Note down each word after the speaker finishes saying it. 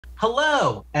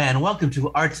Hello, and welcome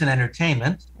to Arts and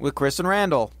Entertainment. With Chris and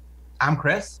Randall. I'm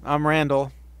Chris, I'm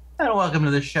Randall. and welcome to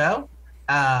the show.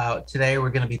 Today, we're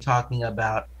going to be talking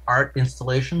about art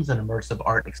installations and immersive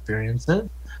art experiences.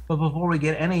 But before we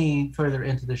get any further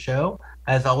into the show,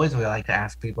 as always, we like to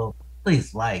ask people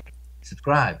please like,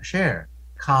 subscribe, share,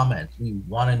 comment. We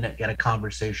want to get a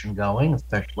conversation going,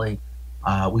 especially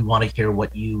we want to hear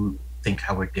what you think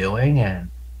how we're doing, and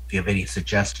if you have any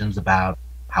suggestions about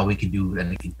how we can do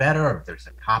anything better, or if there's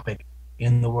a topic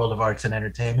in the world of arts and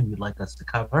entertainment you'd like us to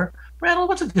cover. Randall,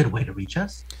 what's a good way to reach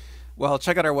us? Well,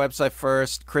 check out our website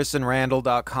first,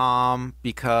 chrisandrandall.com,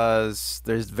 because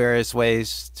there's various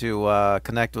ways to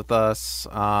connect with us.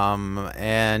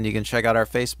 And you can check out our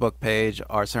Facebook page,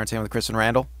 Arts and Entertainment with Chris and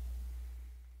Randall.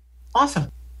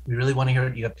 Awesome. We really want to hear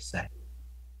what you have to say.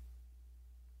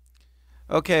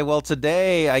 Okay, well,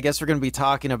 today I guess we're going to be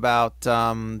talking about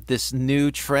this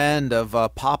new trend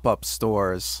of pop-up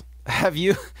stores. Have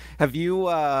you been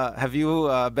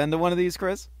to one of these,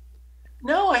 Chris?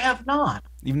 No, I have not.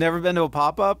 You've never been to a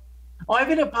pop-up? Oh, I've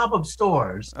been to pop-up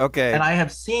stores. Okay. And I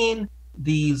have seen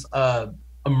these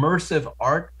immersive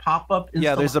art pop-up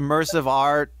Yeah, there's immersive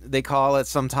art, they call it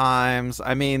sometimes.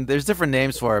 I mean, there's different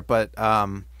names for it, but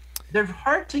they're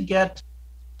hard to get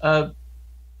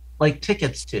like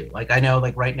tickets to. Like I know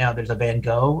like right now there's a Van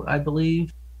Gogh, I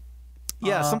believe.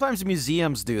 Yeah, sometimes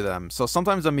museums do them. So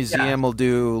sometimes a museum will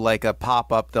do like a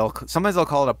pop-up. Sometimes they'll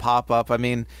call it a pop-up. I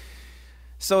mean,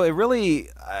 so it really,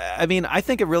 I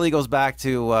think it really goes back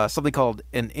to something called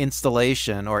an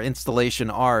installation or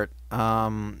installation art.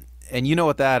 And you know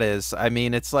what that is. I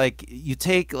mean, it's like you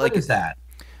take like... What is that?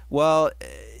 Well,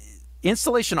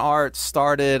 installation art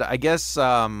started, I guess,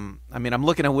 I'm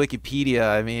looking at Wikipedia.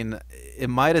 I mean, it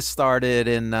might have started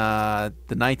in the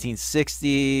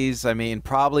 1960s. I mean,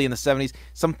 probably in the 70s.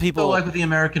 Some people... So like with the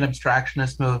American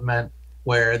Abstractionist movement,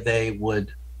 where they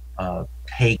would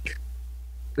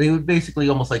they would basically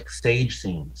almost like stage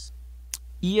scenes.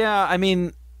 Yeah, I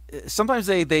mean, sometimes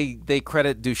they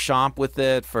credit Duchamp with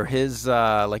it for his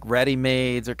like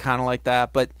ready-mades or kind of like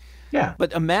that. But yeah,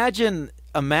 but imagine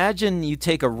you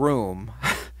take a room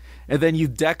and then you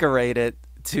decorate it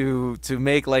to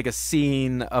make like a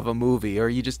scene of a movie, or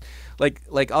you just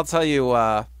like I'll tell you,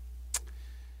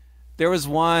 there was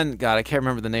one, God, I can't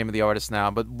remember the name of the artist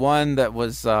now, but one that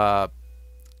was that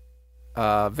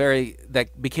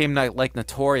became like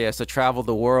notorious, that traveled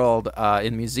the world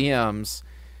in museums.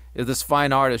 It was this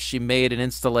fine artist. She made an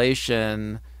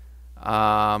installation,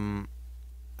 I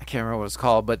can't remember what it's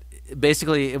called, but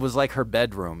basically it was like her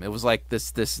bedroom. It was like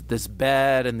this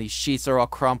bed, and these sheets are all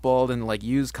crumpled, and like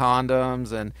used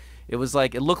condoms, and it was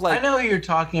like, it looked like... I know who you're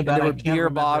talking about. There were beer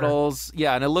bottles.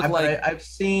 Yeah, and it looked like... I've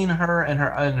seen her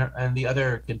and the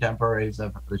other contemporaries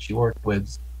that she worked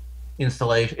with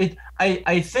installation.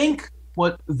 I think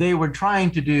what they were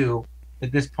trying to do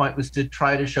at this point was to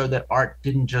try to show that art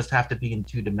didn't just have to be in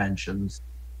two dimensions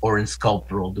or in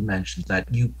sculptural dimensions, that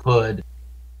you could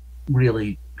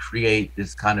really create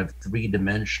this kind of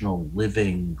three-dimensional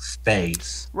living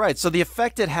space. Right. So the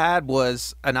effect it had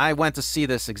was, and I went to see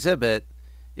this exhibit,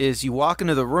 is you walk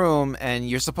into the room and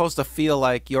you're supposed to feel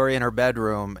like you're in her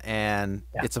bedroom, and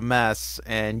it's a mess,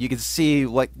 and you can see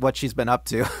what she's been up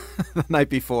to the night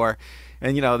before.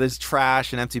 And, you know, there's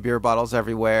trash and empty beer bottles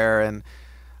everywhere. And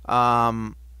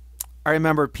I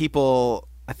remember people,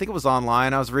 I think it was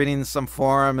online, I was reading some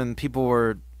forum, and people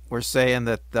were saying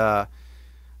that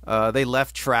they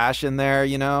left trash in there,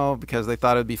 you know, because they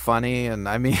thought it'd be funny. And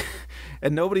I mean,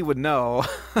 and nobody would know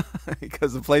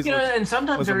because the place and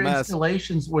sometimes there are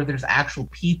installations where there's actual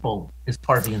people as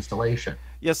part of the installation.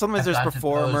 Yeah, sometimes there's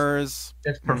performers.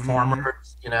 There's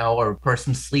performers, you know, or a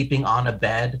person sleeping on a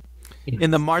bed.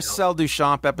 In the Marcel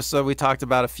Duchamp episode, we talked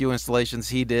about a few installations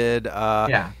he did.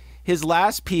 His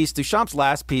last piece, Duchamp's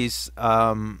last piece,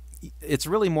 it's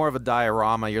really more of a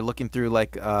diorama. You're looking through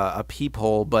like a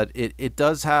peephole, but it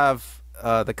does have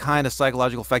the kind of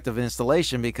psychological effect of an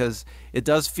installation, because it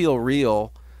does feel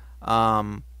real.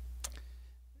 So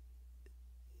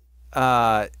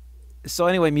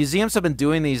anyway, museums have been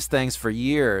doing these things for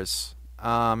years.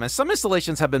 And some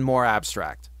installations have been more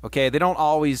abstract. Okay, they don't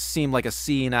always seem like a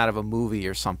scene out of a movie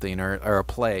or something, or a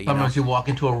play. Sometimes you walk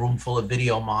into a room full of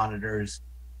video monitors,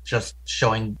 just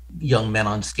showing young men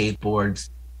on skateboards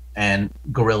and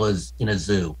gorillas in a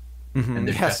zoo. And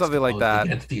they're something like that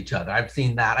against each other. I've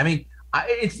seen that. I mean,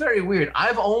 it's very weird.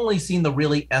 I've only seen the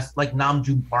really like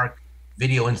Namjoon Park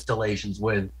video installations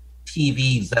with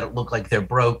TVs that look like they're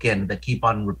broken, that keep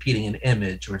on repeating an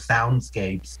image, or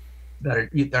soundscapes that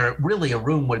are really a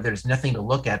room where there's nothing to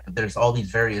look at, but there's all these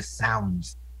various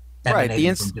sounds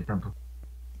emanating from different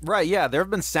Right, yeah. There have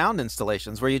been sound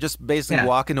installations where you just basically Yeah.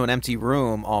 walk into an empty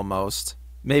room almost.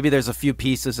 Maybe there's a few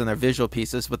pieces and they're visual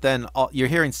pieces, but then you're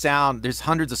hearing sound. There's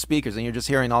hundreds of speakers, and you're just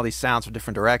hearing all these sounds from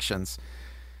different directions.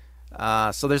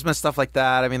 So there's been stuff like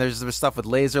that. I mean, there's stuff with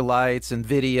laser lights and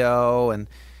video and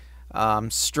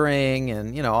string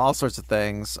and all sorts of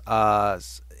things.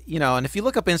 And if you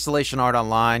look up installation art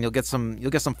online, you'll get some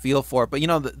feel for it. But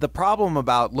the problem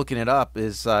about looking it up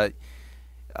is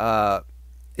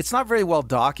it's not very well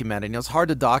documented. It's hard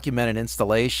to document an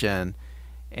installation.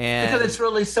 And because it's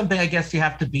really something, I guess, you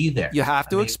have to be there. You have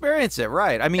to experience it,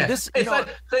 right? I mean, it's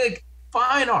like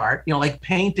fine art, like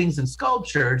paintings and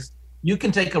sculptures. You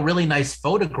can take a really nice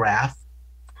photograph,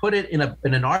 put it in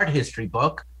an art history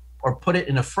book, or put it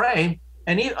in a frame,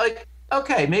 and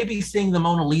okay, maybe seeing the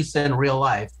Mona Lisa in real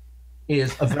life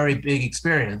is a very big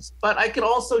experience. But I could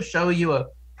also show you a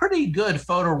pretty good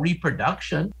photo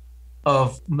reproduction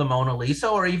of the Mona Lisa,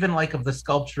 or even like of the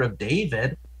sculpture of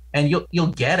David, and you'll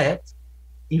get it.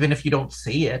 Even if you don't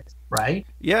see it, right?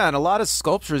 Yeah, and a lot of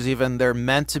sculptures, even, they're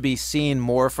meant to be seen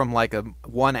more from like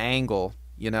one angle.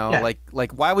 Yeah.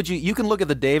 Like why would you can look at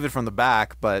the David from the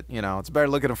back, but it's better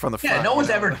looking at him from the front. Yeah, no one's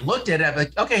ever looked at it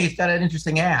like, okay, he's got an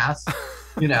interesting ass.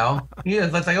 He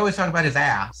is. Let's always talk about his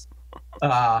ass.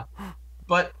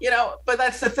 But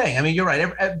that's the thing. I mean, you're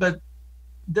right. But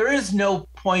there is no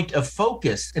point of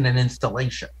focus in an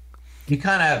installation. You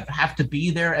kind of have to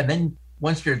be there, and then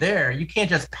once you're there, you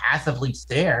can't just passively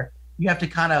stare. You have to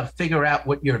kind of figure out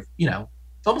what it's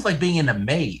almost like being in a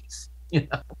maze,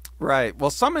 Right. Well,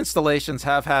 some installations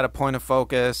have had a point of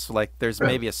focus, like there's Right.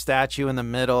 maybe a statue in the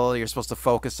middle you're supposed to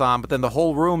focus on, but then the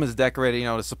whole room is decorated,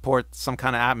 to support some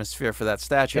kind of atmosphere for that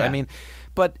statue. Yeah. I mean,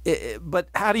 but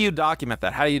how do you document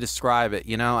that? How do you describe it?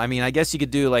 I mean, I guess you could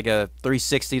do like a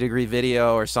 360-degree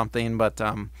video or something, but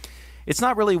it's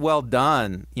not really well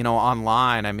done,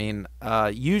 online. I mean,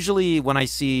 usually when I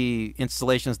see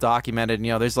installations documented,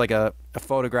 there's like a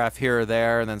photograph here or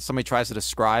there, and then somebody tries to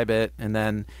describe it, and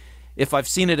then if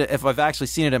I've actually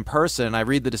seen it in person, I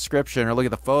read the description or look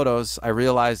at the photos, I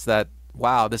realize that,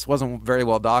 wow, this wasn't very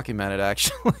well documented,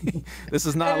 actually. This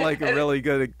is not like a really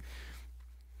good...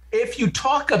 If you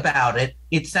talk about it,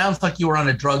 it sounds like you were on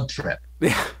a drug trip.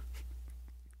 Yeah.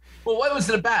 Well, what was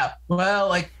it about? Well,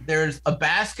 like there's a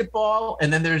basketball,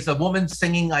 and then there's a woman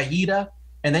singing Aida,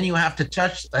 and then you have to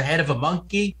touch the head of a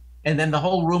monkey, and then the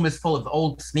whole room is full of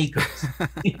old sneakers.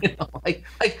 Like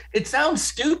it sounds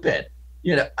stupid,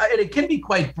 and it can be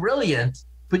quite brilliant,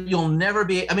 but you'll never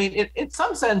be. I mean, in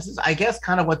some senses, I guess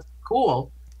kind of what's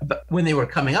cool about when they were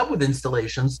coming up with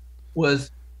installations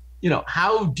was,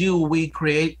 how do we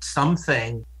create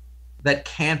something that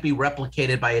can't be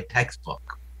replicated by a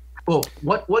textbook? Well,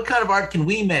 what kind of art can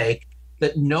we make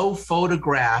that no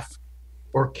photograph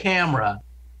or camera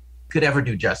could ever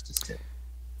do justice to?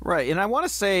 Right, and I want to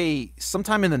say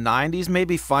sometime in the 90s,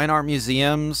 maybe fine art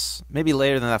museums, maybe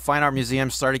later than that, fine art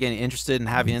museums started getting interested in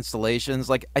having installations.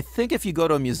 Like, I think if you go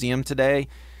to a museum today,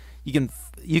 you can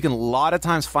a lot of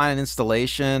times find an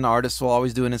installation. Artists will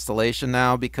always do an installation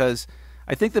now because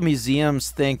I think the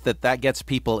museums think that gets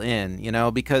people in,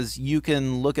 because you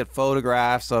can look at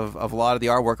photographs of a lot of the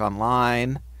artwork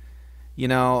online,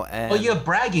 and... Well, you have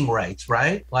bragging rights,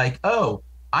 right? Like, oh,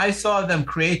 I saw them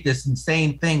create this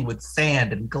insane thing with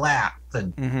sand and glass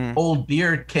and old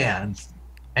beer cans.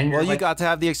 And you got to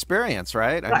have the experience,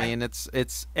 right? I mean, it's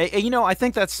I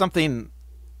think that's something...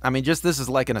 I mean, just this is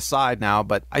like an aside now,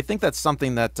 but I think that's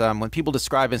something that when people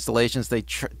describe installations, they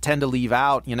tend to leave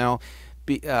out,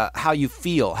 how you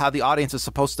feel, how the audience is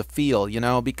supposed to feel,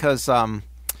 because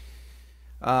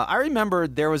I remember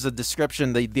there was a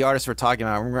description the artists were talking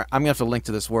about. I'm going to have to link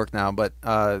to this work now, but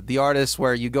the artist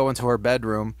where you go into her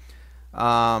bedroom,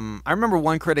 I remember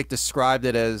one critic described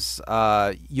it as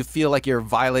you feel like you're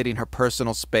violating her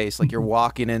personal space, like you're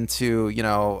walking into,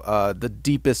 the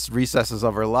deepest recesses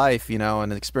of her life,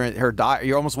 and experience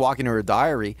you're almost walking to her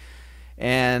diary.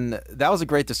 And that was a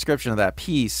great description of that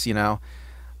piece,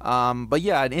 But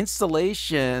yeah, an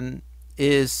installation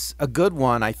is a good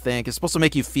one, I think. It's supposed to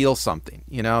make you feel something,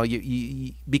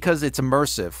 you because it's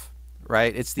immersive,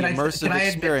 right? It's the immersive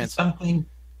experience. Something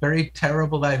very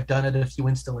terrible that I've done at a few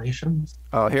installations.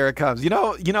 Oh, here it comes. You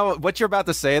know what you're about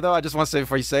to say, though. I just want to say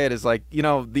before you say it is like,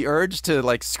 the urge to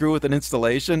like screw with an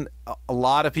installation. A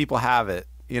lot of people have it.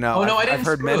 Oh no, I didn't. I've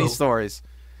heard many stories.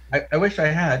 I wish I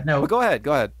had. No, but go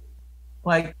ahead.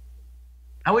 Like,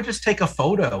 I would just take a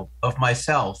photo of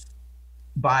myself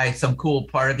by some cool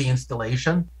part of the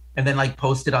installation and then like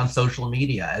post it on social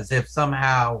media as if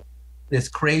somehow this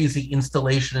crazy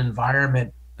installation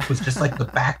environment was just like the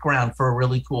background for a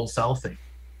really cool selfie.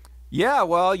 Yeah,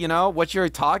 well, what you're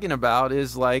talking about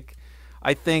is like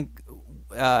I think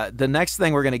the next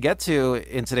thing we're going to get to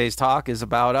in today's talk is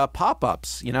about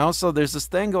pop-ups. So there's this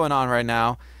thing going on right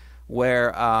now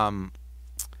where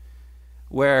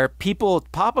people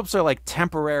pop-ups are like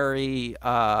temporary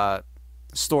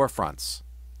storefronts.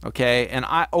 Okay, and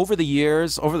over the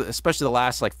years, especially the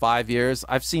last like 5 years,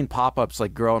 I've seen pop-ups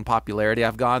like grow in popularity.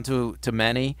 I've gone to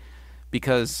many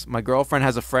because my girlfriend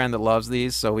has a friend that loves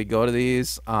these, so we go to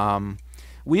these.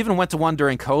 We even went to one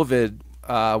during COVID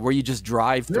where you just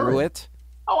drive through it.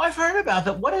 Oh, I've heard about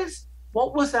that. What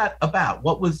was that about?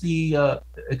 What was the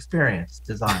experience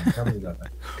design? Tell me about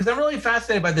that. Because I'm really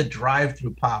fascinated by the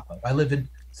drive-through pop-up. I live in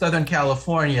Southern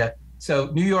California,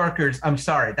 so New Yorkers, I'm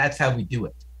sorry, that's how we do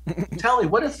it. Tell me,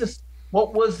 what is this?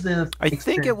 What was the experience? I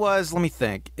think it was, let me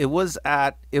think. It was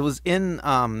in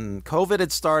COVID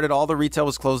had started, all the retail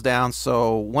was closed down,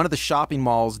 so one of the shopping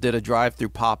malls did a drive-through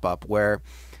pop-up where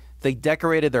they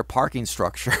decorated their parking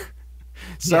structure.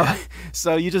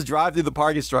 So you just drive through the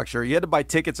parking structure. You had to buy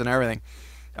tickets and everything.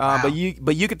 Wow.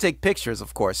 But you could take pictures,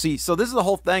 of course. See, so this is the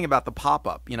whole thing about the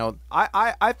pop-up.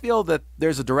 I feel that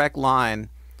there's a direct line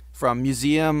from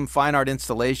museum fine art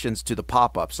installations to the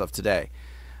pop-ups of today.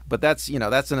 But that's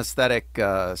an aesthetic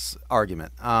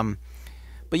argument.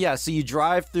 But yeah, so you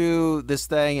drive through this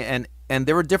thing, and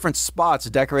there were different spots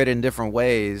decorated in different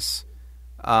ways.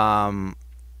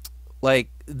 Like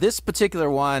this particular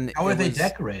one. How were they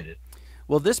decorated?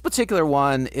 Well, this particular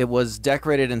one, it was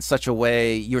decorated in such a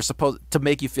way you're supposed to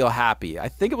make you feel happy. I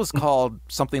think it was called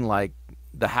something like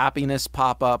the Happiness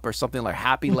Pop-Up or something like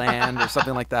Happy Land or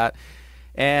something like that.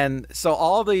 And so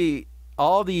all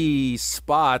the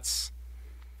spots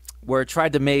were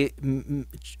made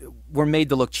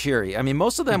to look cheery. I mean,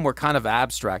 most of them were kind of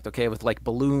abstract, okay, with like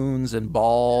balloons and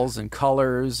balls and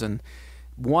colors. And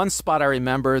one spot I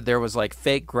remember, there was like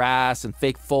fake grass and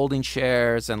fake folding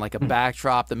chairs and like a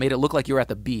backdrop that made it look like you were at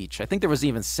the beach. I think there was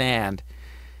even sand.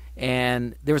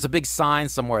 And there was a big sign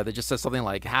somewhere that just said something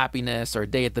like happiness or a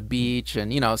day at the beach.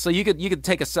 And, so you could you could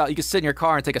sit in your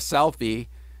car and take a selfie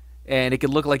and it could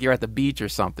look like you're at the beach or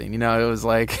something. It was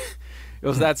like, it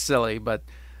was that silly. But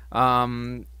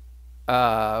we've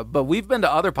been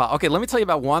to other okay, let me tell you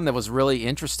about one that was really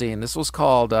interesting. This was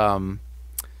called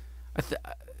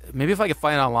maybe if I can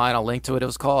find it online, I'll link to it.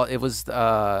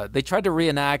 They tried to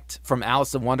reenact from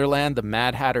Alice in Wonderland the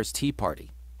Mad Hatter's Tea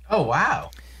Party. Oh,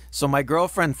 wow. So my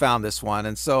girlfriend found this one,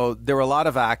 and so there were a lot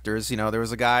of actors. There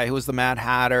was a guy who was the Mad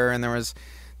Hatter, and there was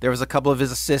a couple of his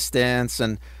assistants,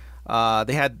 and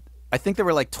they had, I think there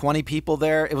were like 20 people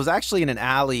there. It was actually in an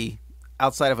alley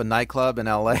outside of a nightclub in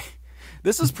LA.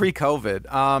 This is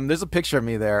pre-COVID. There's a picture of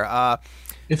me there.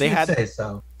 If you say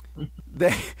so.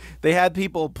 They had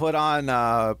people put on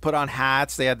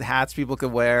hats. They had hats people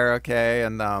could wear, okay,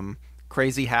 and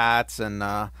crazy hats,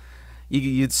 and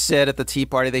you'd sit at the tea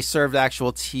party. They served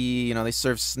actual tea. They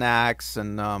served snacks,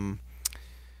 and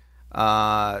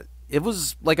it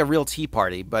was like a real tea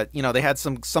party. But they had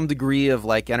some degree of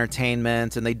like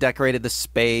entertainment, and they decorated the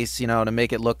space, to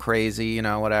make it look crazy,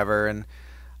 whatever. And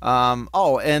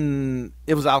and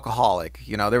it was alcoholic.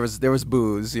 There was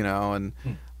booze, and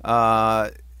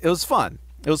it was fun.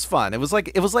 It was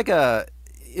a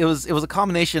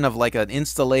combination of like an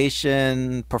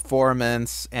installation,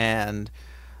 performance, and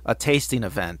a tasting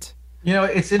event.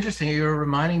 It's interesting. You're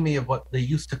reminding me of what they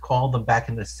used to call them back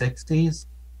in the 60s.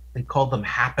 They called them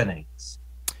happenings.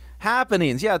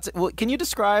 Happenings, yeah. Can you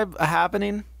describe a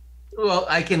happening? Well,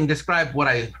 I can describe what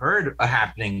I heard a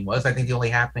happening was. I think the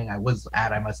only happening I was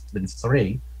at, I must have been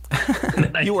 3.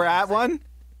 You were at one?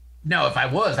 No, if I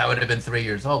was, I would have been 3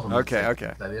 years old. Okay. I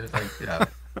mean, it's like,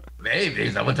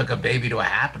 babies. Someone took a baby to a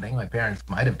happening. My parents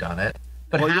might have done it.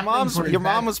 But well, your mom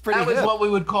was pretty That was hip. what we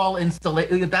would call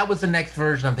installation. That was the next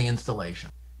version of the installation.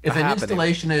 If an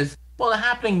installation is, a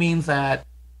happening means that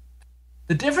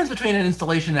the difference between an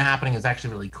installation and a happening is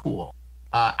actually really cool.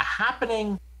 A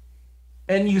happening,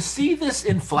 and you see this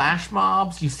in flash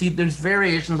mobs. You see there's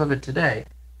variations of it today,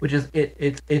 which is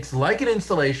it's like an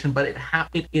installation, but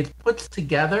it puts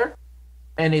together,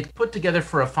 and it's put together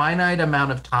for a finite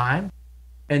amount of time,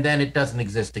 and then it doesn't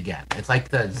exist again. It's like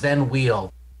the Zen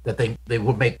wheel that they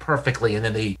would make perfectly, and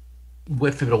then they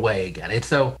whip it away again. And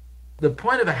so the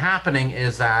point of a happening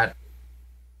is that,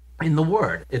 in the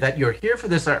word, that you're here for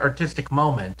this artistic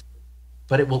moment,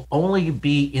 but it will only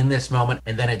be in this moment,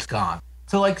 and then it's gone.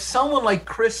 So like someone like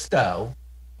Christo,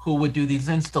 who would do these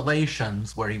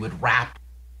installations where he would wrap,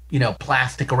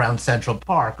 plastic around Central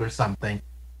Park or something,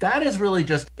 that is really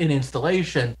just an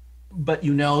installation, but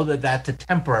that's a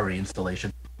temporary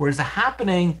installation. Whereas a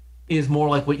happening is more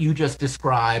like what you just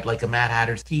described, like a Mad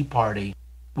Hatter's Tea Party,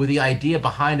 with the idea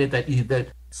behind it that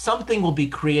something will be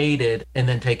created and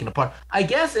then taken apart. I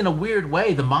guess in a weird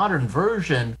way, the modern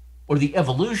version or the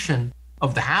evolution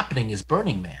of the happening is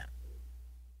Burning Man.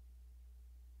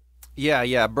 Yeah,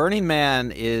 yeah. Burning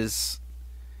Man is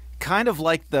kind of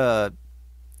like the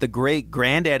great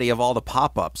granddaddy of all the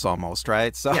pop-ups almost,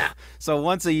 right? So Yeah. so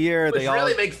once a year Which they all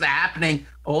really makes the happening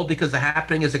old because the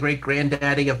happening is the great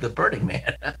granddaddy of the Burning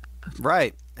Man.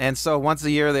 right. And so once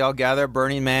a year they all gather at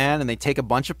Burning Man and they take a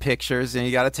bunch of pictures and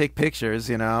you got to take pictures,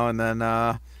 and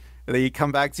then you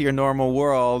come back to your normal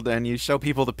world and you show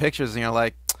people the pictures and you're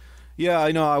like, yeah,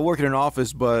 I know I work in an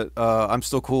office, but I'm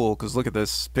still cool because look at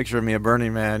this picture of me at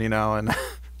Burning Man, and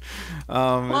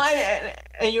Well,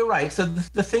 and you're right. So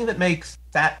the thing that makes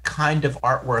that kind of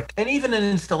artwork, and even in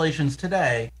installations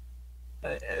today,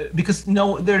 because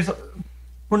no,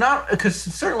 we're not, because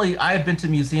certainly I have been to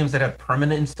museums that have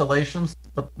permanent installations,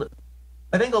 but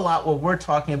I think a lot what we're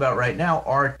talking about right now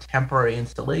are temporary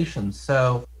installations.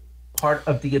 So part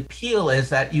of the appeal is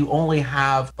that you only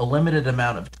have a limited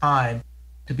amount of time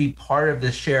to be part of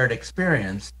this shared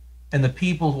experience, and the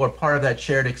people who are part of that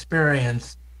shared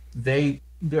experience,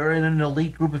 they're in an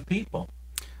elite group of people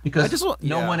because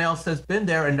no one else has been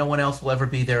there and no one else will ever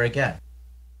be there again.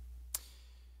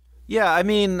 Yeah, I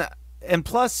mean, and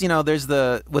plus, there's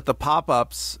with the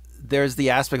pop-ups, there's the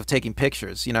aspect of taking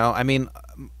pictures, I mean,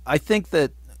 I think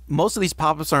that most of these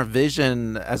pop-ups aren't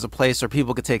visioned as a place where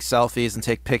people could take selfies and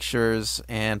take pictures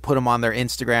and put them on their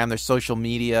Instagram, their social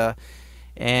media.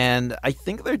 And I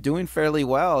think they're doing fairly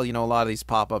well, a lot of these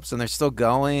pop-ups, and they're still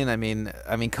going. I mean,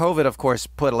 COVID, of course,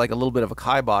 put like a little bit of a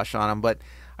kibosh on them, but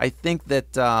I think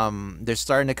that they're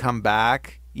starting to come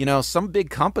back. Some big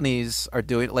companies are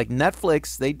doing, like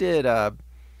Netflix. They did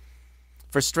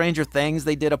for Stranger Things.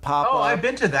 They did a pop-up. Oh, I've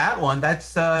been to that one.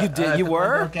 That's you did. You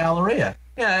were Glendale Galleria.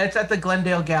 Yeah, it's at the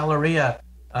Glendale Galleria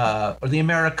or the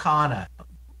Americana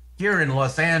here in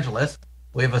Los Angeles.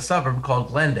 We have a suburb called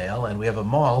Glendale, and we have a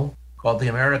mall called the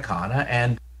Americana,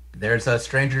 and there's a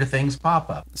Stranger Things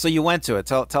pop-up. So you went to it.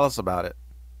 Tell us about it.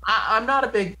 I'm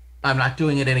not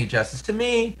doing it any justice. To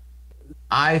me,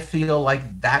 I feel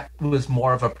like that was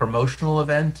more of a promotional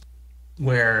event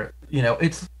where,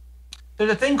 there's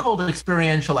a thing called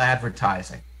experiential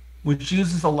advertising, which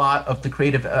uses a lot of the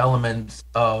creative elements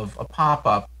of a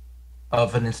pop-up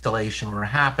of an installation or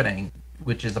happening,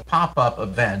 which is a pop-up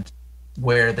event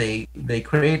where they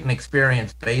create an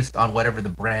experience based on whatever the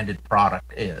branded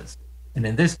product is. And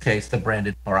in this case, the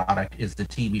branded product is the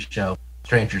TV show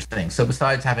Stranger Things. So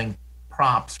besides having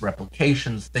props,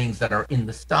 replications, things that are in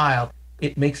the style,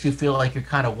 it makes you feel like you're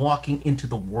kind of walking into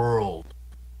the world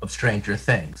of Stranger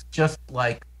Things. Just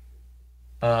like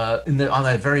on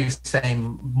that very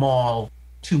same mall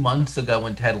 2 months ago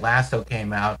when Ted Lasso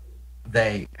came out,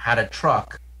 they had a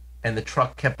truck, and the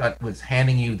truck was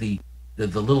handing you the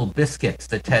little biscuits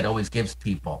that Ted always gives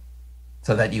people,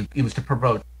 so that it was to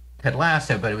promote Ted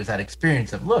Lasso, but it was that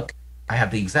experience of, look, I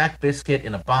have the exact biscuit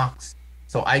in a box,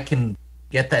 so I can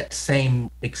get that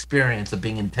same experience of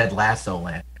being in Ted Lasso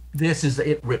land. This is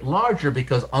it writ larger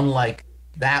because unlike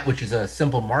that, which is a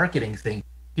simple marketing thing,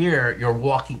 here you're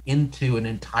walking into an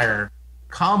entire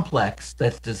complex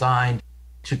that's designed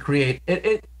to create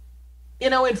it.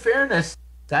 In fairness,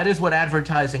 that is what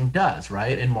advertising does,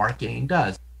 right? And marketing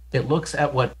does. It looks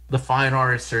at what the fine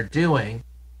artists are doing,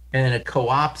 and then it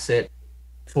co-opts it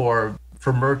for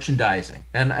merchandising.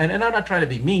 And I'm not trying to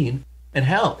be mean. And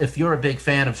hell, if you're a big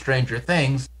fan of Stranger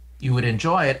Things, you would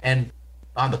enjoy it. And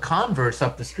on the converse,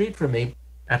 up the street from me,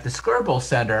 at the Skirball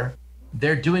Center,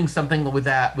 they're doing something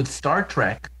with Star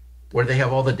Trek, where they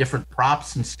have all the different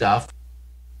props and stuff.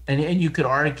 And you could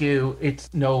argue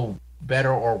it's no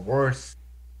better or worse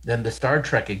than the Star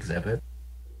Trek exhibit.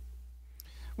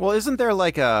 Well, isn't there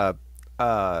like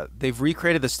they've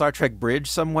recreated the Star Trek bridge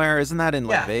somewhere? Isn't that in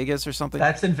like Vegas or something?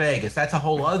 That's in Vegas. That's a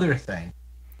whole other thing.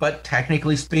 But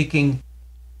technically speaking,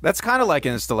 that's kind of like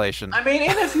an installation. I mean,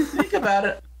 and if you think about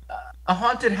it, a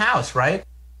haunted house, right,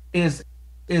 is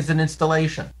an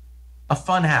installation. A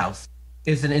fun house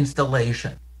is an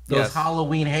installation. Those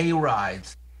Halloween hay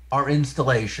rides are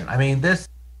installation. I mean, it's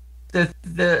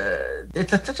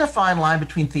such a fine line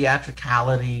between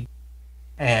theatricality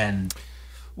and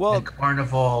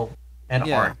carnival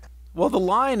and art. Well, the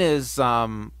line is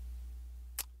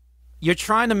you're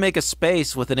trying to make a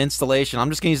space with an installation. I'm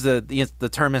just going to use the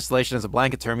term installation as a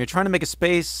blanket term. You're trying to make a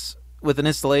space with an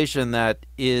installation that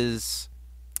is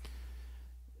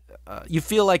you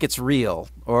feel like it's real,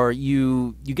 or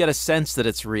you get a sense that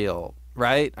it's real,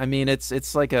 right? I mean,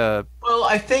 it's like a... Well,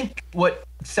 I think what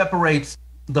separates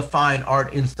the fine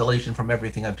art installation from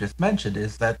everything I've just mentioned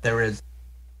is that there is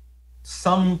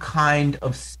some kind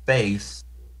of space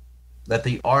that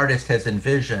the artist has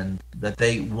envisioned that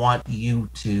they want you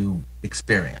to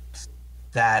experience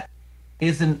that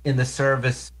isn't in the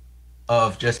service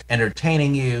of just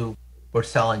entertaining you or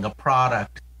selling a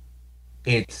product.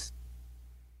 It's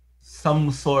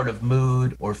some sort of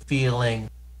mood or feeling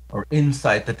or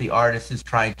insight that the artist is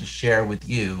trying to share with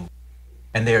you.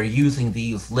 And they're using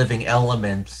these living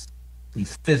elements,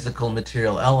 these physical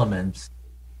material elements,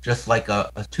 just like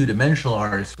a two-dimensional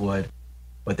artist would,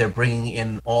 but they're bringing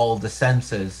in all of the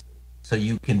senses so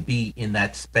you can be in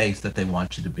that space that they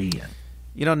want you to be in.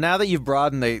 You know, now that you've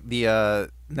broadened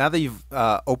now that you've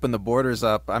opened the borders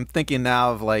up, I'm thinking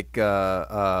now of like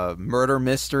murder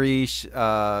mystery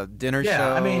dinner shows.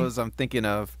 I mean, I'm thinking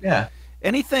of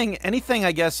anything.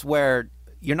 I guess where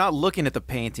you're not looking at the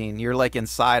painting, you're like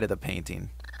inside of the painting.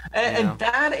 And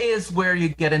that is where you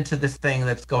get into this thing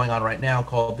that's going on right now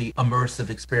called the immersive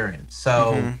experience.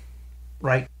 So,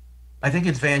 right. I think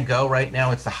it's Van Gogh right now.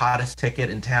 It's the hottest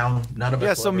ticket in town. None of us.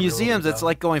 Yeah, so museums, it's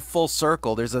like going full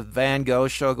circle. There's a Van Gogh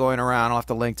show going around. I'll have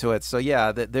to link to it. So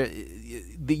yeah, they're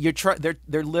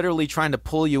literally trying to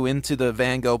pull you into the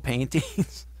Van Gogh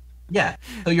paintings. Yeah,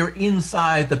 so you're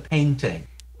inside the painting,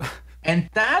 and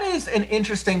that is an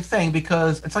interesting thing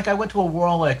because it's like I went to a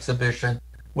Warhol exhibition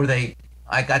where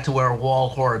I got to wear a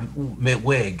Warhol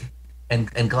wig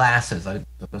and glasses.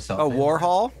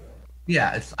 Warhol.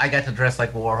 Yeah, I got to dress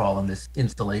like Warhol in this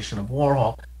installation of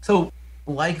Warhol. So,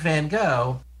 like Van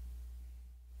Gogh,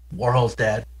 Warhol's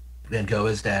dead, Van Gogh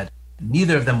is dead.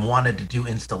 Neither of them wanted to do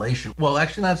installation. Well,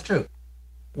 actually, that's true.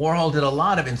 Warhol did a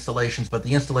lot of installations, but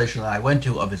the installation that I went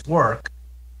to of his work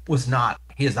was not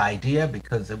his idea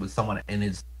because it was someone in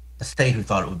his estate who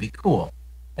thought it would be cool.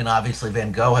 And obviously,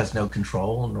 Van Gogh has no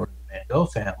control, nor does the Van Gogh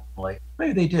family.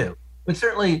 Maybe they do. But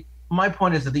certainly, my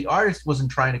point is that the artist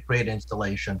wasn't trying to create an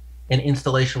installation. An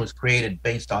installation was created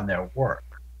based on their work,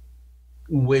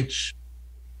 which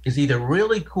is either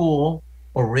really cool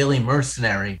or really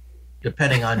mercenary,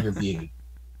 depending on your view,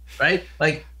 right?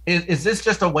 Like, is this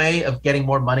just a way of getting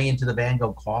more money into the Van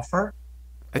Gogh coffer?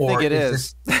 I think it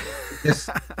is. This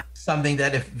something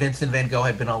that if Vincent Van Gogh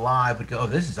had been alive would go, oh,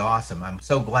 this is awesome. I'm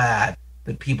so glad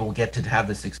that people get to have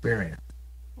this experience.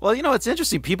 Well, you know, it's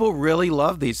interesting. People really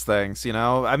love these things, you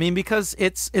know. I mean, because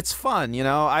it's fun, you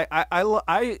know.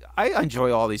 I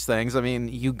enjoy all these things. I mean,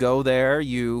 you go there,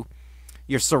 you're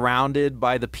surrounded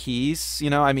by the piece, you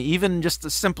know. I mean, even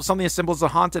just something as simple as a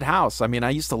haunted house. I mean,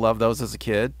 I used to love those as a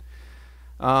kid.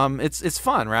 It's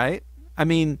fun, right? I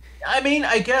mean,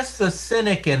 I guess the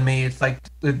cynic in me, it's like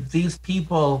these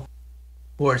people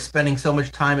who are spending so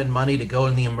much time and money to go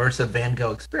in the immersive Van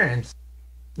Gogh experience,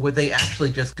 would they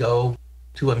actually just go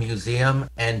to a museum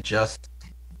and just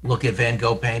look at Van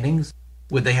Gogh paintings?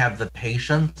 Would they have the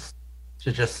patience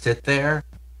to just sit there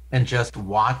and just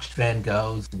watch Van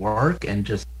Gogh's work and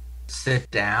just sit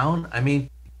down? I mean,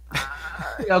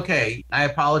 okay, I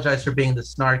apologize for being the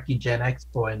snarky Gen X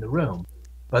boy in the room,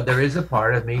 but there is a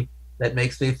part of me that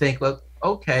makes me think, look,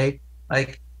 okay,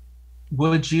 like,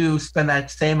 would you spend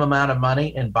that same amount of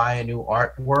money and buy a new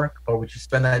artwork, or would you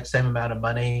spend that same amount of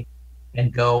money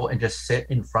and go and just sit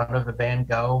in front of a Van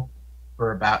Gogh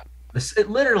for about this?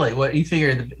 Literally, what you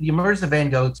figure, the immersive Van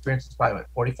Gogh experience is probably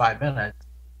 45 minutes.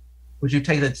 Would you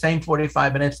take that same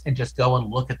 45 minutes and just go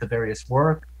and look at the various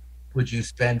work? Would you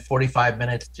spend 45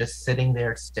 minutes just sitting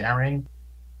there staring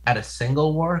at a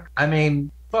single work? I mean,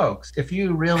 folks, if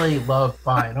you really love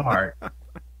fine art,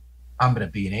 I'm going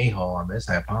to be an a-hole on this.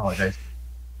 I apologize.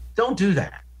 Don't do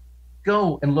that.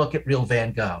 Go and look at real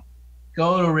Van Gogh.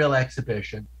 Go to a real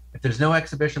exhibition. If there's no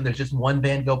exhibition, there's just one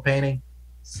Van Gogh painting,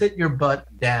 sit your butt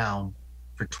down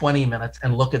for 20 minutes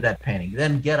and look at that painting.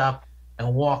 Then get up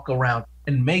and walk around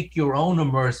and make your own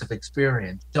immersive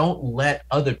experience. Don't let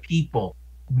other people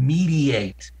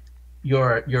mediate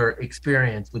your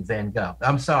experience with Van Gogh.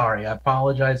 I'm sorry. I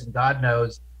apologize. And God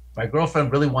knows my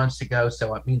girlfriend really wants to go,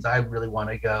 so it means I really want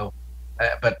to go.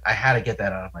 But I had to get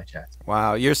that out of my chest.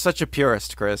 Wow, you're such a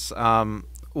purist, Chris.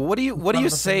 What do you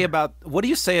say about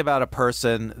a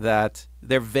person that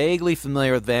they're vaguely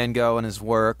familiar with Van Gogh and his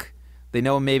work? They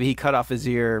know maybe he cut off his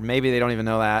ear, maybe they don't even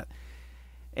know that,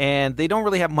 and they don't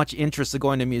really have much interest in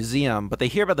going to a museum, but they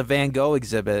hear about the Van Gogh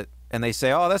exhibit and they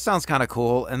say, "Oh, that sounds kind of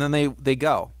cool," and then they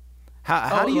go.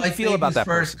 How do you feel about that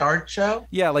first person? art show?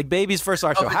 Yeah, like Baby's first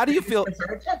art show. How do you feel?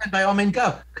 By all means,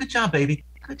 go. Good job, baby.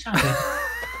 Good job, baby.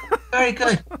 Very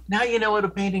good. Now you know what a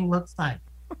painting looks like.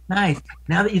 Nice.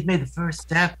 Now that you've made the first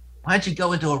step, why don't you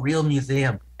go into a real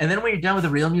museum? And then when you're done with the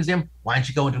real museum, why don't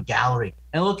you go into a gallery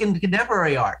and look into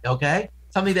contemporary art, okay?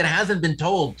 Something that hasn't been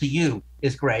told to you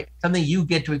is great. Something you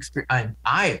get to experience.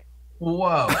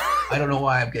 Whoa. I don't know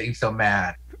why I'm getting so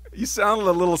mad. You sound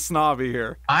a little snobby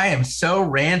here. I am so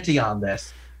ranty on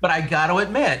this, but I got to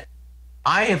admit,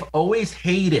 I have always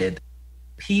hated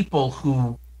people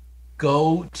who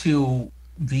go to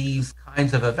these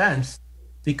kinds of events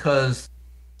because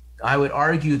I would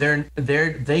argue they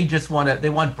just they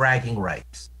want bragging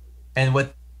rights, and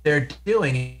what they're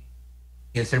doing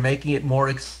is they're making it more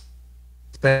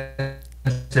expensive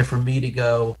for me to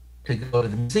go to the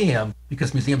museum,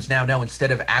 because museums now know,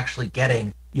 instead of actually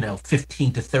getting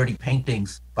 15 to 30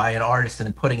 paintings by an artist and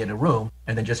then putting it in a room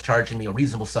and then just charging me a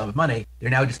reasonable sum of money, they're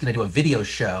now just going to do a video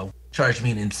show, charge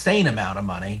me an insane amount of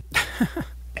money.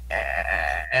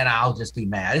 And I'll just be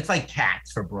mad. It's like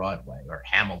Cats for Broadway or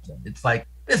Hamilton. It's like,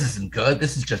 this isn't good.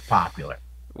 This is just popular.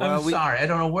 Well, I'm sorry. I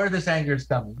don't know where this anger is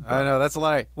coming from. I know, that's a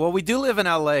lie. Well, we do live in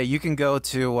LA. You can go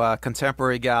to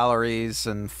contemporary galleries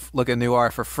and look at new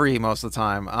art for free most of the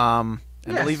time. And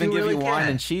they'll even give you wine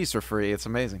and cheese for free. It's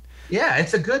amazing. Yeah,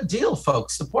 it's a good deal,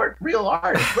 folks. Support real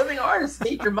artists. Living artists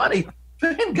need your money.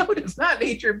 Van Gogh does not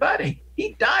need your money.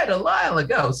 He died a while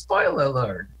ago. Spoiler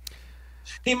alert.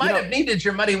 He might have needed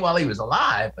your money while he was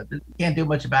alive, but you can't do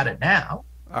much about it now.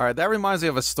 All right, that reminds me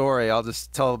of a story. I'll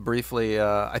just tell briefly.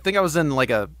 I think I was in like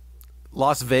a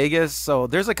Las Vegas. So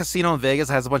there's a casino in Vegas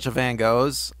that has a bunch of Van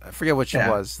Goghs. I forget which it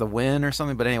was, the Wynn or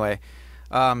something. But anyway,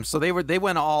 so they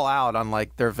went all out on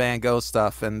like their Van Gogh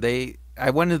stuff, and I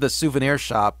went to the souvenir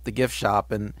shop, the gift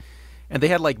shop, and they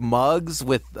had like mugs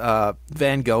with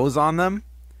Van Goghs on them.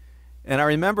 And I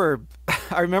remember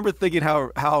thinking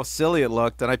how silly it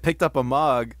looked, and I picked up a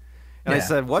mug, and I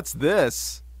said, "What's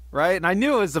this?" Right? And I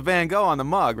knew it was a Van Gogh on the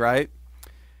mug, right?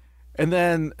 And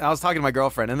then I was talking to my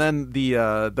girlfriend, and then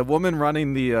the woman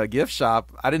running the gift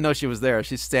shop, I didn't know she was there.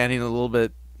 She's standing a little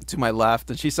bit to my left,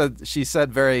 and she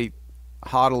said very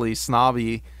haughtily,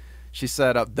 snobby, she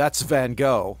said, "That's Van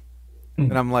Gogh."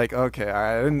 And I'm like, okay, all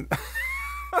right. You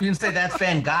didn't say that's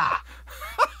Van Gogh.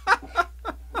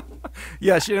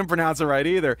 Yeah, she didn't pronounce it right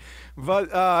either.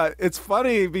 But it's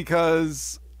funny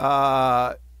because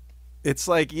it's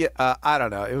like, I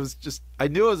don't know. It was just, I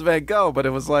knew it was Van Gogh, but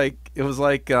it was like she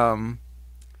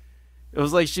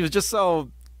was just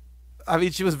so, I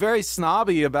mean, she was very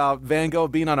snobby about Van Gogh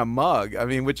being on a mug. I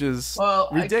mean, which is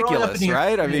ridiculous,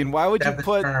 right? I mean, why would you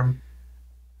put...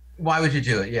 Why would you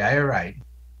do it? Yeah, you're right.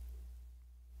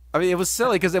 I mean, it was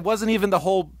silly because it wasn't even the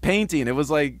whole painting. It was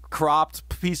like cropped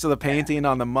piece of the painting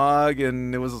on the mug,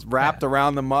 and it was wrapped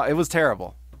around the mug. It was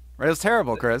terrible. Right? It was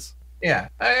terrible, Chris. Yeah.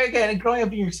 Again, growing up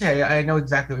in New York City, I know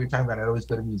exactly what you're talking about. I always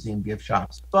go to museum gift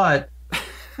shops. But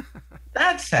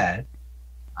that said,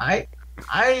 I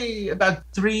about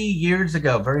 3 years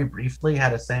ago, very briefly,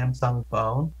 had a Samsung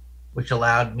phone, which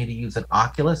allowed me to use an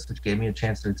Oculus, which gave me a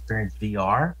chance to experience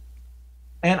VR.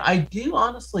 And I do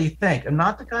honestly think, and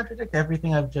not to contradict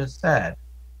everything I've just said,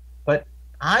 but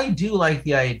I do like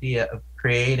the idea of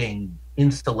creating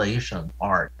installation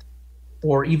art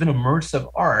or even immersive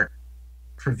art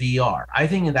for VR. I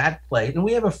think in that place, and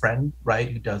we have a friend, right,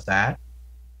 who does that,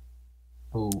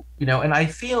 and I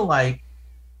feel like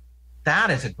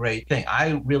that is a great thing.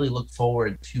 I really look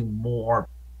forward to more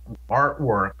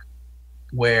artwork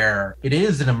where it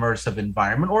is an immersive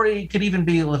environment, or it could even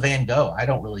be a Van Gogh. I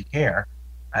don't really care.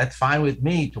 That's fine with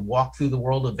me to walk through the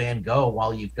world of Van Gogh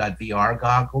while you've got VR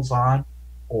goggles on,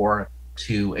 or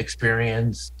to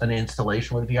experience an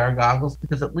installation with VR goggles,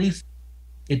 because at least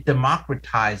it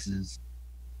democratizes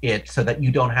it so that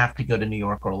you don't have to go to New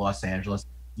York or Los Angeles.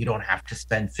 You don't have to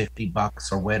spend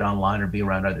 $50 or wait online or be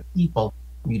around other people.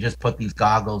 You just put these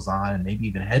goggles on and maybe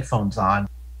even headphones on,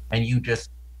 and you just,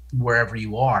 wherever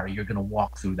you are, you're going to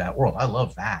walk through that world. I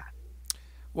love that.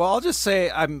 Well, I'll just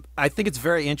say I think it's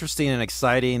very interesting and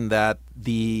exciting that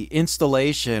the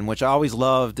installation, which I always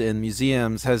loved in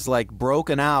museums, has like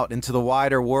broken out into the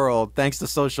wider world thanks to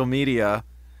social media,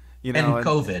 and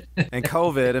COVID,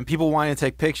 and people wanting to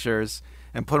take pictures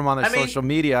and put them on their social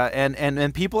media,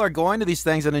 and people are going to these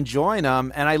things and enjoying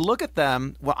them. And I look at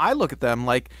them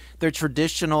like they're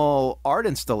traditional art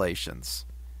installations,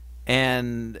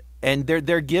 and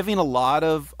they're giving a lot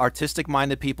of artistic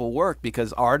minded people work,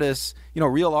 because artists,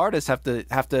 real artists have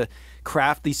to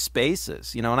craft these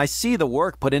spaces, and I see the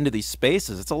work put into these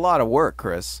spaces. It's a lot of work,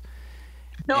 Chris.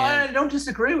 No, I don't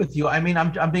disagree with you. I mean,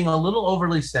 I'm being a little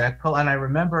overly cynical, and I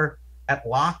remember at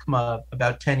LACMA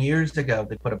about 10 years ago,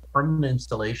 they put a permanent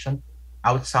installation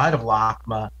outside of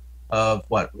LACMA of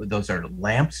what those are,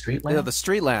 street lamps? Yeah, the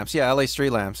street lamps. Yeah, LA street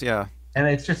lamps. Yeah. And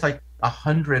it's just like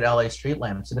 100 LA street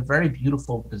lamps in a very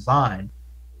beautiful design.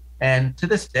 And to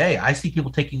this day, I see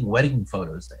people taking wedding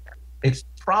photos there. It's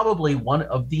probably one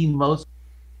of the most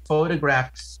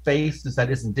photographed spaces that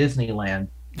isn't Disneyland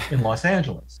in Los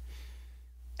Angeles.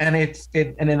 And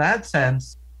and in that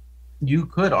sense, you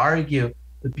could argue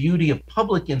the beauty of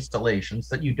public installations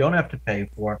that you don't have to pay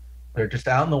for, they're just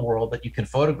out in the world that you can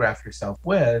photograph yourself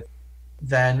with,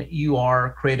 then you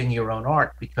are creating your own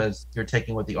art because you're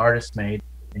taking what the artist made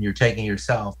and you're taking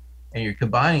yourself and you're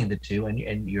combining the two and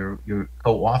you're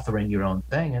co-authoring your own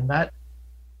thing. And that,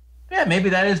 yeah, maybe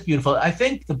that is beautiful. I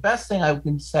think the best thing I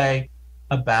can say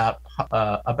about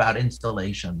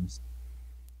installations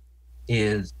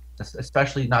is,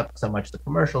 especially not so much the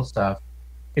commercial stuff,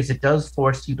 is it does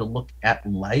force you to look at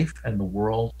life and the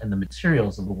world and the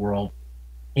materials of the world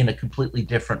in a completely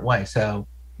different way. So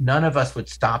none of us would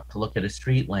stop to look at a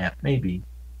street lamp. Maybe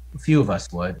a few of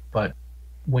us would, but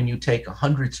when you take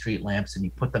 100 street lamps and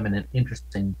you put them in an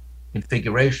interesting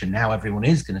configuration, now everyone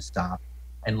is going to stop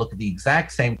and look at the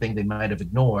exact same thing they might have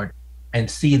ignored and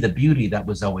see the beauty that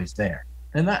was always there.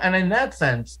 And in that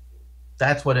sense,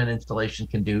 that's what an installation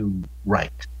can do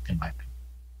right, in my opinion.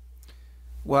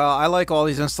 Well, I like all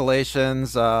these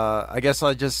installations. I guess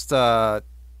I just want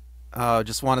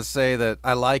to say that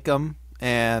I like them,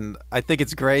 and I think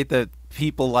it's great that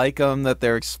people like them, that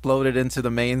they're exploded into the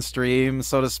mainstream,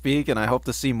 so to speak, and I hope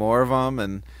to see more of them.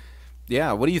 And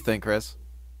yeah, what do you think, Chris?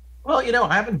 Well,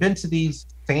 I haven't been to these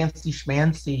fancy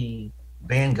schmancy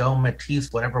Van Gogh,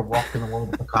 Matisse, whatever, walked in the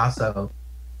world of Picasso.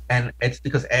 And it's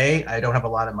because A, I don't have a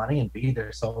lot of money, and B,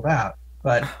 they're sold out.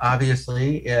 But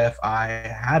obviously, if I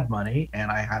had money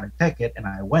and I had a ticket and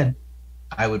I went,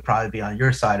 I would probably be on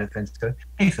your side of the fence going,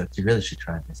 hey, folks, you really should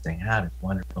try this thing out. It's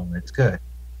wonderful and it's good.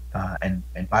 And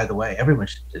by the way, everyone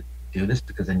should do this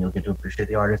because then you'll get to appreciate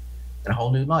the artist in a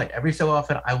whole new light. Every so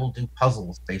often, I will do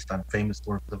puzzles based on famous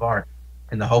works of art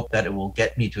in the hope that it will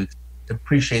get me to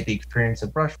appreciate the experience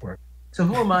of brushwork. So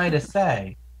who am I to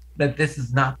say that this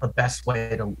is not the best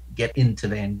way to get into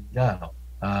Van Gogh?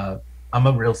 I'm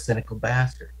a real cynical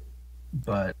bastard.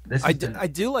 But I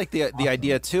do like the awesome.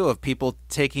 idea too of people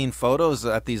taking photos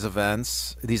at these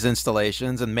events, these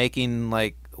installations, and making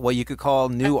like what you could call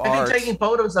new I art. think taking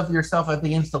photos of yourself at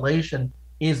the installation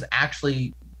is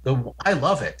actually I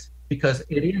love it because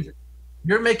it is,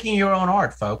 you're making your own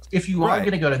art, folks. If you are Right.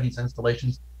 going to go to these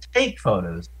installations, take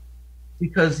photos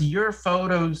because your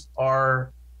photos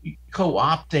are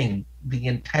co-opting the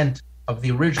intent of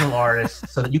the original artist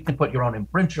so that you can put your own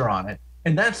imprinter on it.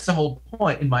 And that's the whole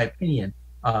point, in my opinion,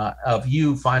 of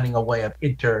you finding a way of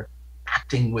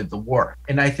interacting with the work.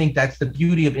 And I think that's the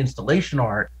beauty of installation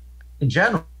art in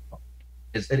general,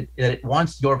 is that it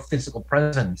wants your physical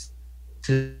presence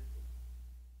to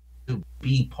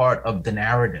be part of the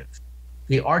narrative.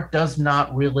 The art does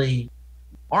not really,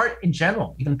 art in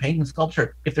general, even painting,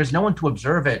 sculpture, if there's no one to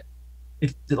observe it,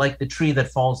 it's like the tree that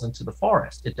falls into the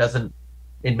forest. It doesn't,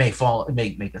 it may fall, it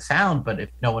may make a sound, but if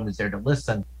no one is there to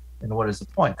listen, then what is the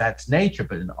point? That's nature.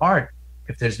 But in art,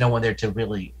 if there's no one there to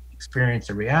really experience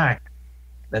or react,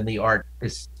 then the art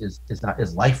is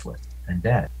lifeless and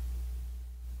dead.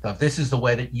 So if this is the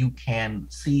way that you can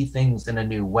see things in a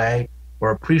new way or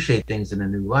appreciate things in a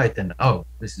new light, then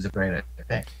this is a great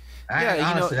thing.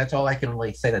 Yeah, Honestly, that's all I can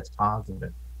really say that's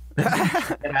positive.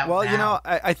 Well,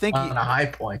 I think on a high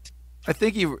point. I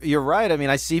think you're right. I mean,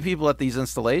 I see people at these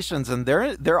installations, and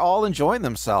they're all enjoying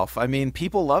themselves. I mean,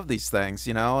 people love these things,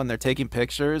 and they're taking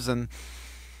pictures, and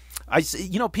I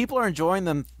see, people are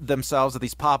enjoying themselves at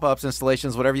these pop-ups,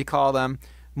 installations, whatever you call them,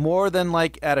 more than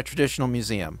like at a traditional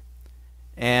museum,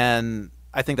 and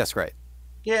I think that's great.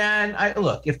 Yeah, and I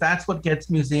look, if that's what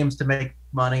gets museums to make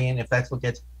money, and if that's what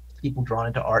gets people drawn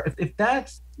into art, if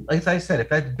that's, like I said, if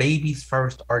that's baby's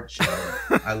first art show,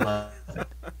 I love it.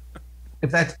 If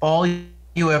that's all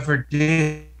you ever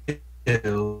do,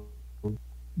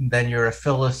 then you're a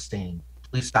Philistine.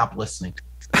 Please stop listening.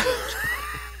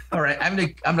 All right, I'm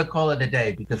gonna call it a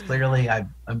day because clearly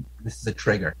this is a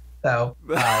trigger. So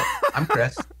I'm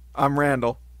Chris. I'm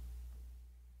Randall.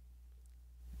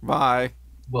 Bye.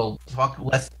 We'll talk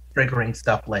less triggering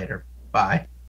stuff later. Bye.